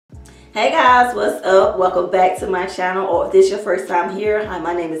Hey guys, what's up? Welcome back to my channel, or if this is your first time here, hi,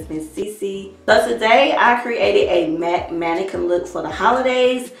 my name is Miss Cece. So today I created a matte mannequin look for the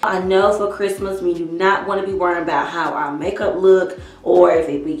holidays. I know for Christmas we do not want to be worrying about how our makeup look, or if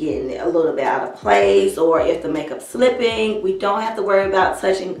it be getting a little bit out of place, or if the makeup slipping. We don't have to worry about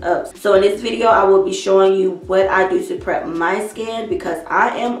touching up. So in this video I will be showing you what I do to prep my skin, because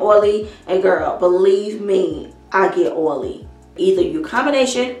I am oily, and girl, believe me, I get oily. Either you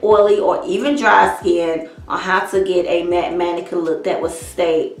combination oily or even dry skin, on how to get a matte mannequin look that will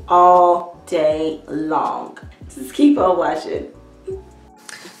stay all day long. Just keep on watching.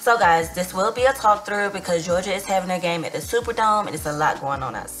 So guys, this will be a talk through because Georgia is having a game at the Superdome and there's a lot going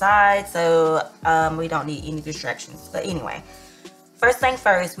on outside, so we don't need any distractions. But anyway, first thing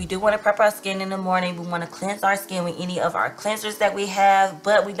first, we do want to prep our skin in the morning. We want to cleanse our skin with any of our cleansers that we have,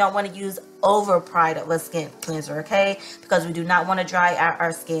 but we don't want to use overpride of a skin cleanser, okay? Because we do not want to dry out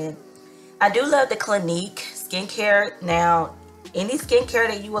our skin. I do love the Clinique skincare. Now, any skincare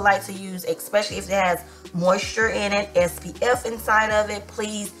that you would like to use, especially if it has moisture in it, SPF inside of it,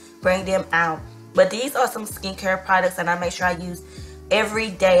 please bring them out. But these are some skincare products that I make sure I use every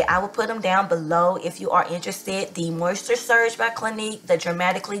day. I will put them down below if you are interested. The Moisture Surge by Clinique, the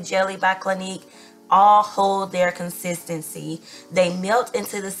Dramatically Jelly by Clinique, all hold their consistency. They melt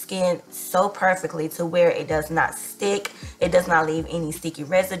into the skin so perfectly to where it does not stick. It does not leave any sticky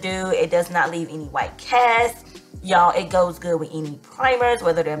residue. It does not leave any white cast. Y'all, it goes good with any primers,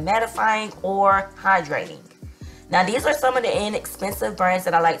 whether they're mattifying or hydrating. Now, these are some of the inexpensive brands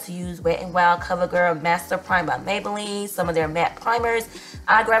that I like to use. Wet n Wild CoverGirl Master Prime by Maybelline. Some of their matte primers.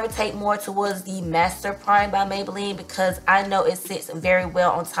 I gravitate more towards the Master Prime by Maybelline because I know it sits very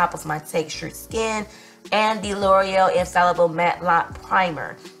well on top of my textured skin. And the Loreal Infallible Matte Lock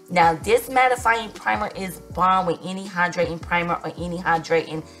Primer. Now, this mattifying primer is bomb with any hydrating primer or any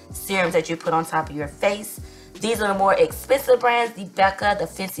hydrating serums that you put on top of your face. These are the more expensive brands, the Becca, the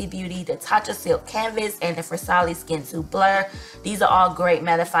Fenty Beauty, the Tarte Silk Canvas, and the Versali Skin 2 Blur. These are all great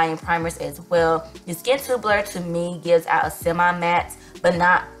mattifying primers as well. The Skin 2 Blur to me gives out a semi-matte, but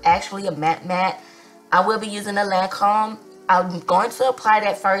not actually a matte. I will be using the Lancome. I'm going to apply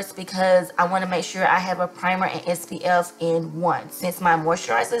that first because I want to make sure I have a primer and SPF in one. Since my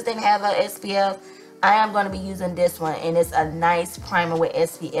moisturizers didn't have a SPF, I am going to be using this one, and it's a nice primer with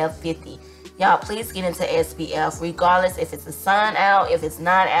SPF 50. Y'all, please get into SPF, regardless if it's the sun out, if it's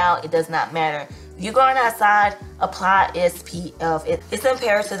not out, it does not matter. If you're going outside, apply SPF. It's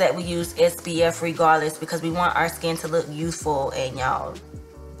imperative that we use SPF regardless because we want our skin to look youthful, and y'all,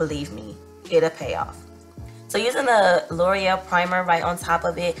 believe me, it'll pay off. So using the L'Oreal primer right on top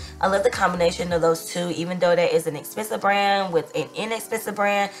of it, I love the combination of those two, even though that is an expensive brand with an inexpensive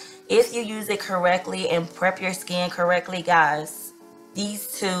brand. If you use it correctly and prep your skin correctly, guys,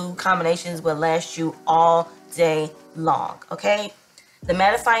 these two combinations will last you all day long, okay? The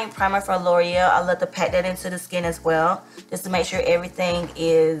mattifying primer for L'Oreal, I love to pack that into the skin as well, just to make sure everything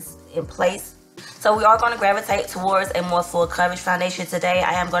is in place. So we are going to gravitate towards a more full coverage foundation today.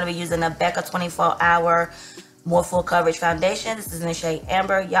 I am going to be using the Becca 24-hour more full coverage foundation. This is in the shade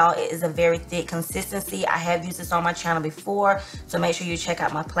Amber. Y'all, it is a very thick consistency. I have used this on my channel before, so make sure you check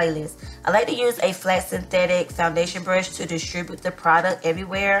out my playlist. I like to use a flat synthetic foundation brush to distribute the product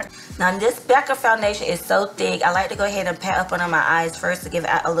everywhere. Now, this Becca foundation is so thick, I like to go ahead and pat up under my eyes first to give it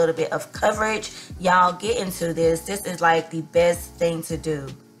a little bit of coverage. Y'all, get into this. This is like the best thing to do.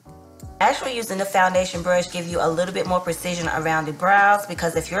 Actually, using the foundation brush give you a little bit more precision around the brows,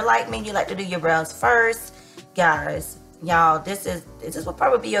 because if you're like me, you like to do your brows first. Guys, y'all, this will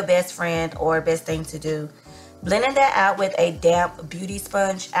probably be your best friend or best thing to do. Blending that out with a damp beauty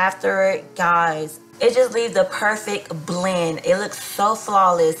sponge after it, guys, it just leaves the perfect blend. It looks so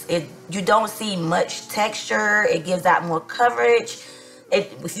flawless. You don't see much texture. It gives out more coverage.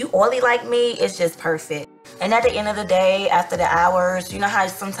 If you oily like me, it's just perfect. And at the end of the day, after the hours, you know how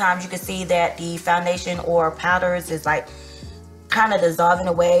sometimes you can see that the foundation or powders is like kind of dissolving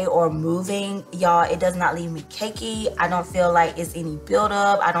away or moving. Y'all, it does not leave me cakey. I don't feel like it's any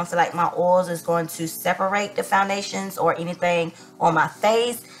buildup. I don't feel like my oils is going to separate the foundations or anything on my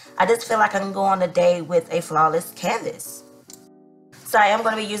face. I just feel like I can go on a day with a flawless canvas. So I am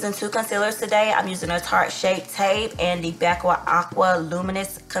going to be using two concealers today. I'm using a Tarte Shape Tape and the Becca Aqua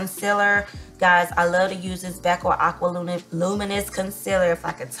Luminous Concealer. Guys, I love to use this Becca Aqua Luminous Concealer, if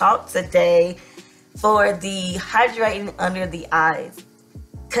I could talk today, for the hydrating under the eyes.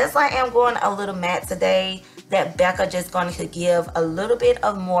 Because I am going a little matte today, that Becca just going to give a little bit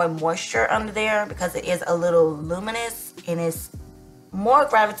of more moisture under there because it is a little luminous and it's more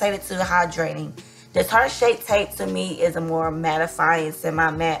gravitated to hydrating. This Tarte Shape Tape to me is a more mattifying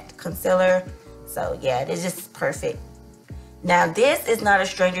semi-matte concealer. So yeah, it's just perfect. Now this is not a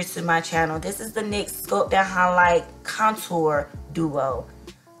stranger to my channel. This is the NYX Sculpt and Highlight Contour Duo.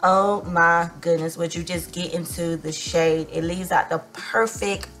 Oh my goodness, would you just get into the shade? It leaves out the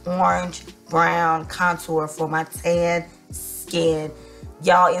perfect orange brown contour for my tan skin.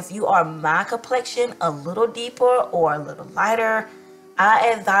 Y'all, if you are my complexion, a little deeper or a little lighter,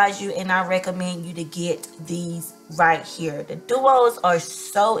 I advise you and I recommend you to get these right here. The duos are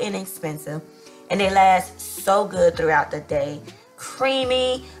so inexpensive and they last so good throughout the day.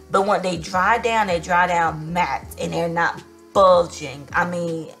 Creamy, but when they dry down matte and they're not bulging. I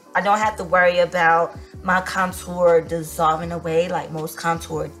mean, I don't have to worry about my contour dissolving away like most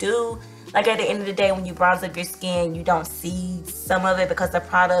contour do. Like at the end of the day, when you bronze up your skin, you don't see some of it because the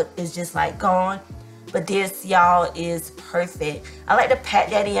product is just like gone. But this, y'all, is perfect. I like to pat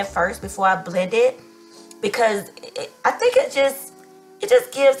that in first before I blend it because I think it just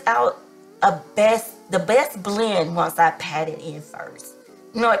gives out the best blend once I pat it in first.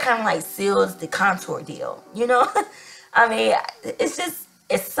 You know, it kind of like seals the contour deal, you know? I mean, it's just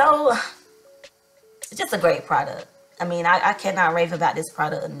a great product. I mean, I cannot rave about this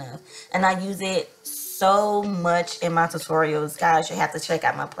product enough. And I use it so much in my tutorials. Guys, you have to check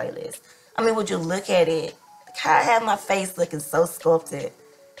out my playlist. I mean, would you look at it? I have my face looking so sculpted.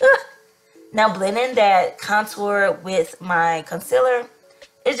 Now, blending that contour with my concealer,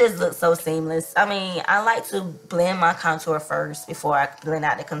 it just looks so seamless. I mean, I like to blend my contour first before I blend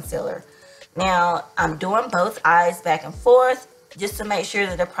out the concealer. Now, I'm doing both eyes back and forth just to make sure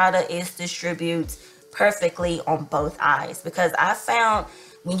that the product distributes perfectly on both eyes. Because I found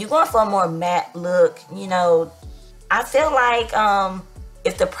when you're going for a more matte look, you know, I feel like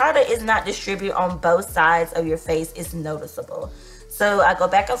if the product is not distributed on both sides of your face, it's noticeable. So I go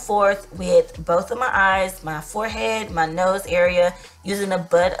back and forth with both of my eyes, my forehead, my nose area, using the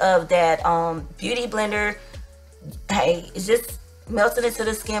butt of that beauty blender. Hey, it's just melting into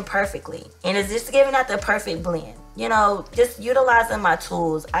the skin perfectly. And it's just giving out the perfect blend. You know, just utilizing my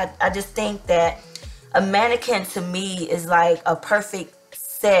tools. I just think that a mannequin to me is like a perfect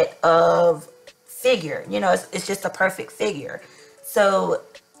set of figure. You know, it's just a perfect figure. So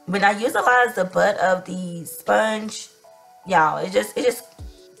when I utilize the butt of the sponge, y'all, it just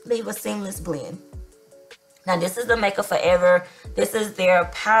leave a seamless blend. Now this is the Makeup Forever. This is their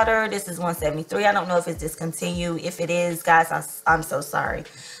powder. This is 173. I don't know if it's discontinued. If it is, guys, I'm so sorry.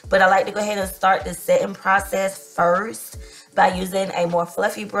 But I like to go ahead and start the setting process first by using a more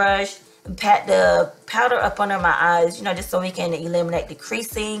fluffy brush and pat the powder up under my eyes, you know, just so we can eliminate the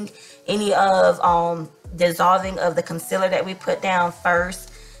creasing, any of dissolving of the concealer that we put down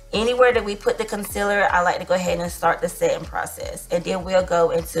first. Anywhere that we put the concealer, I like to go ahead and start the setting process. And then we'll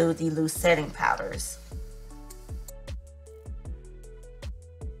go into the loose setting powders.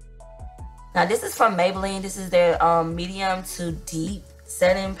 Now this is from Maybelline. This is their medium to deep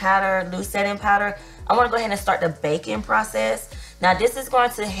setting powder, loose setting powder. I want to go ahead and start the baking process. Now this is going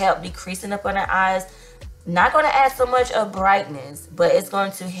to help decreasing up under eyes. Not going to add so much of brightness, but it's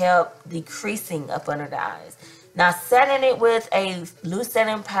going to help decreasing up under the eyes. Now setting it with a loose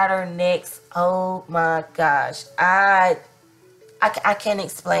setting powder next, oh my gosh. I can't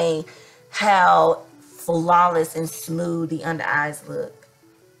explain how flawless and smooth the under eyes look.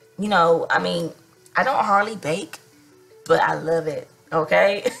 You know, I mean, I don't hardly bake, but I love it,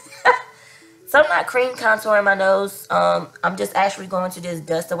 okay? So I'm not cream contouring my nose. I'm just actually going to just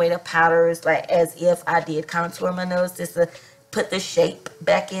dust away the powders like as if I did contour my nose, just to put the shape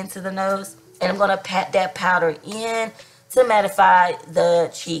back into the nose. And I'm going to pat that powder in to mattify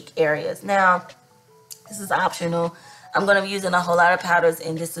the cheek areas. Now, this is optional. I'm going to be using a whole lot of powders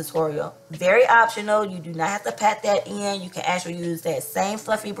in this tutorial. Very optional. You do not have to pat that in. You can actually use that same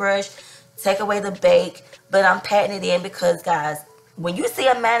fluffy brush, take away the bake, but I'm patting it in because, guys, when you see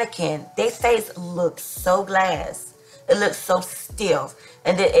a mannequin, their face looks so glass. It looks so stiff.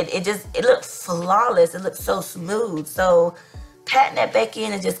 And it looks flawless. It looks so smooth. So patting that back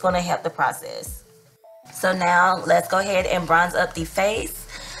in is just going to help the process. So now let's go ahead and bronze up the face.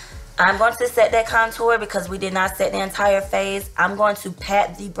 I'm going to set that contour because we did not set the entire face. I'm going to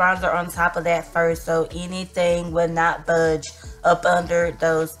pat the bronzer on top of that first so anything will not budge up under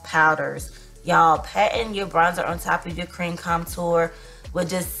those powders. Y'all, patting your bronzer on top of your cream contour will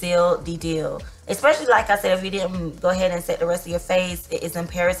just seal the deal. Especially, like I said, if you didn't go ahead and set the rest of your face, it is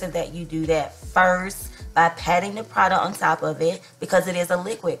imperative that you do that first by patting the product on top of it, because it is a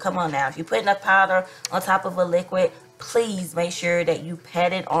liquid. Come on now, if you're putting a powder on top of a liquid, please make sure that you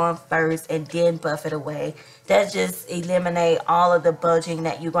pat it on first and then buff it away. That just eliminate all of the budging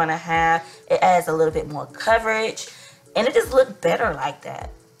that you're gonna have. It adds a little bit more coverage, and it just looks better like that.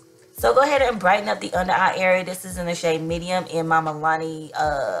 So go ahead and brighten up the under eye area. This is in the shade medium in my Milani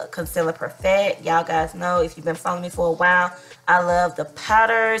Concealer Perfect. Y'all guys know, if you've been following me for a while, I love the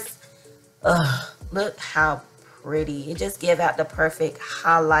powders. Look how pretty. It just gives out the perfect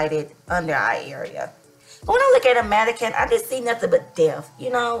highlighted under eye area. But when I look at a mannequin, I just see nothing but depth, you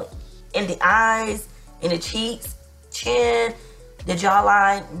know, in the eyes, in the cheeks, chin, the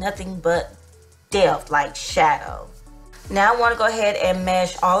jawline, nothing but depth, like shadow. Now I want to go ahead and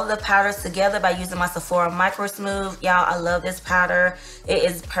mesh all of the powders together by using my Sephora Micro Smooth. Y'all, I love this powder. It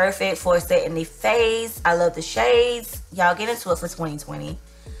is perfect for setting the face. I love the shades. Y'all, get into it for 2020.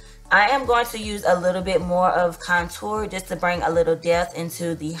 I am going to use a little bit more of contour just to bring a little depth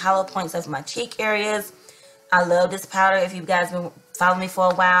into the hollow points of my cheek areas. I love this powder. If you guys been following me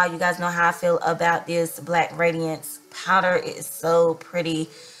for a while, you guys know how I feel about this Black Radiance powder. It is so pretty.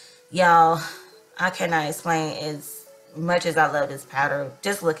 Y'all, I cannot explain as much as I love this powder.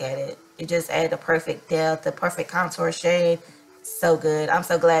 Just look at it. It just adds the perfect depth, the perfect contour shade. So good. I'm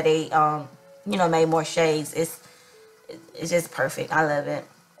so glad they, you know, made more shades. It's just perfect. I love it.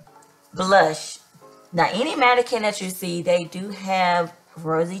 Blush. Now, any mannequin that you see, they do have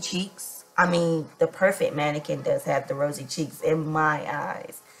rosy cheeks. I mean, the perfect mannequin does have the rosy cheeks in my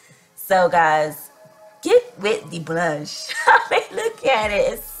eyes. So, guys, get with the blush. I mean, look at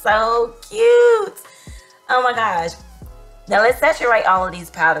it. It's so cute. Oh, my gosh. Now, let's saturate all of these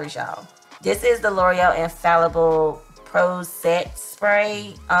powders, y'all. This is the L'Oreal Infallible Pro Set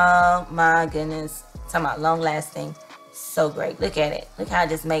Spray. Oh, my goodness. Talking about long-lasting. So great. Look at it. Look how I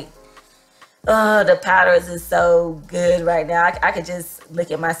just make... Oh, the powders is so good right now. I could just look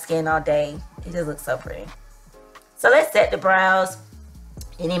at my skin all day. It just looks so pretty. So let's set the brows.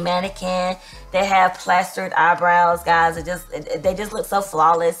 Any mannequin, they have plastered eyebrows, guys. They just look so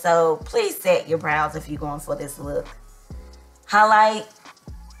flawless. So please set your brows if you're going for this look. Highlight.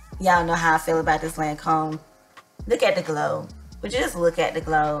 Y'all know how I feel about this Lancome. Look at the glow. But just look at the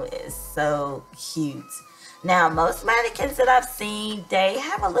glow. It's so cute. Now, most mannequins that I've seen, they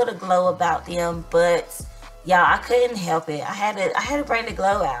have a little glow about them, but y'all, I couldn't help it. I had to bring the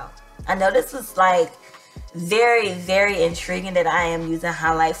glow out. I know this was like very, very intriguing that I am using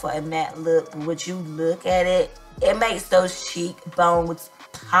highlight for a matte look, but would you look at it? It makes those cheekbones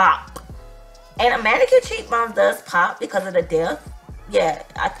pop. And a mannequin cheekbone does pop because of the depth. Yeah,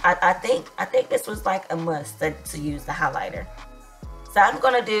 I think this was like a must to use the highlighter. So I'm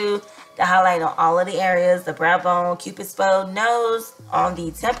gonna do the highlight on all of the areas, the brow bone, cupid's bow, nose, on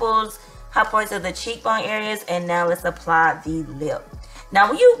the temples, high points of the cheekbone areas, and now let's apply the lip. Now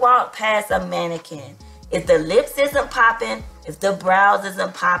when you walk past a mannequin, if the lips isn't popping, if the brows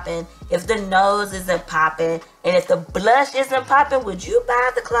isn't popping, if the nose isn't popping, and if the blush isn't popping, would you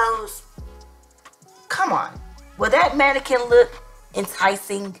buy the clothes? Come on. Will that mannequin look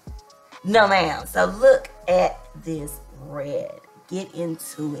enticing? No ma'am. So look at this red. Get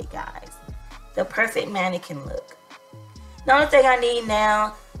into it, guys. The perfect mannequin look. The only thing I need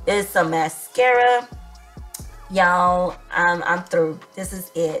now is some mascara. Y'all, I'm through. This is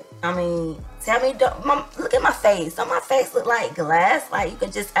it. I mean, tell me, look at my face. Don't my face look like glass? Like you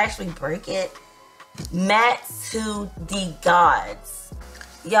could just actually break it? Matte to the gods.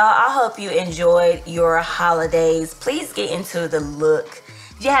 Y'all, I hope you enjoyed your holidays. Please get into the look.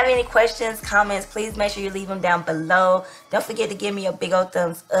 If you have any questions, comments, please make sure you leave them down below. Don't forget to give me a big old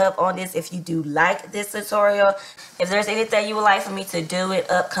thumbs up on this if you do like this tutorial. If there's anything you would like for me to do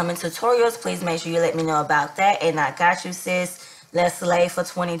with upcoming tutorials, please make sure you let me know about that. And I got you, sis. Let's slay for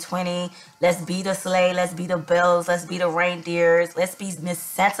 2020. Let's be the sleigh. Let's be the bells. Let's be the reindeers. Let's be Miss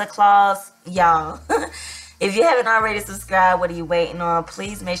Santa Claus. Y'all. If you haven't already subscribed, what are you waiting on?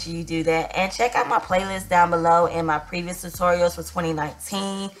 Please make sure you do that. And check out my playlist down below and my previous tutorials for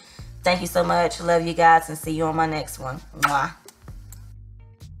 2019. Thank you so much. Love you guys and see you on my next one. Mwah.